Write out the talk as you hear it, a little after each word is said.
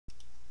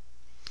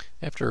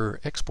After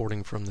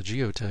exporting from the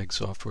Geotagged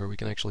software, we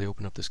can actually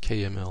open up this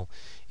KML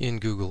in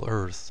Google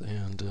Earth,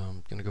 and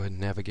I'm going to go ahead and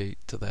navigate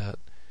to that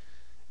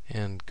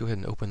and go ahead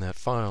and open that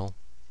file.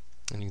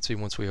 And you can see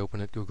once we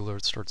open it, Google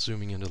Earth starts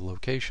zooming into the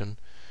location.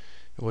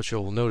 And what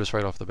you'll notice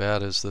right off the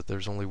bat is that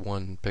there's only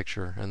one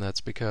picture, and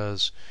that's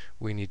because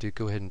we need to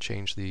go ahead and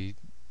change the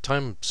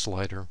time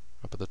slider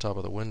up at the top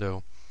of the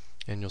window,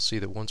 and you'll see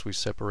that once we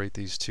separate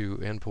these two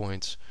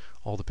endpoints,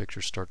 all the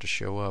pictures start to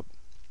show up.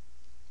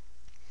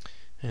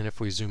 And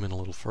if we zoom in a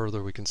little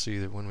further, we can see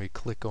that when we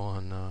click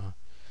on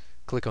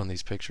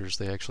these pictures,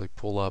 they actually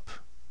pull up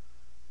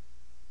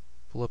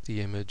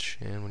the image,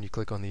 and when you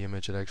click on the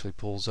image, it actually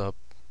pulls up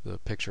the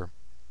picture.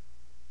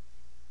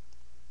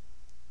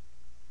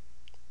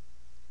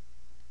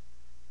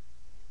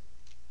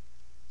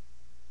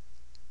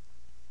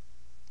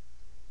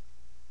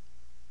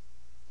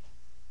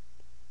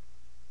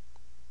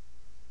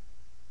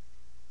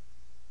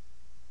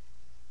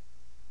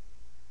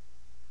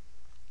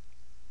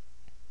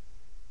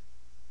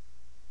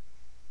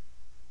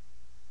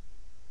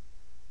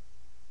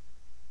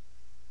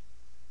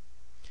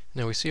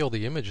 Now we see all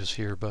the images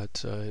here,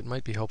 but it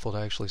might be helpful to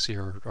actually see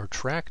our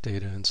track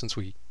data, and since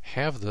we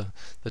have the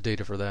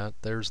data for that,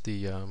 there's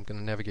the I'm going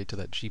to navigate to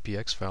that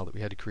GPX file that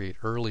we had to create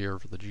earlier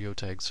for the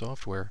Geotagged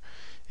software,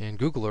 and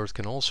Google Earth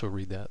can also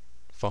read that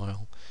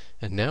file,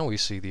 and now we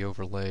see the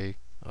overlay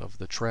of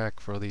the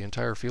track for the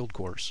entire field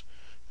course.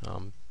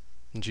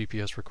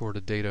 GPS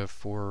recorded data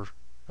for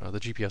the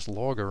GPS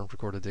logger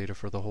recorded data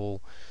for the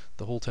whole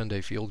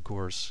 10-day field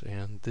course,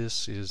 and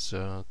this is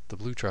the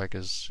blue track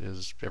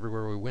is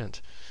everywhere we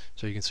went.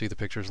 So you can see the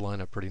pictures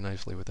line up pretty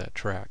nicely with that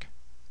track.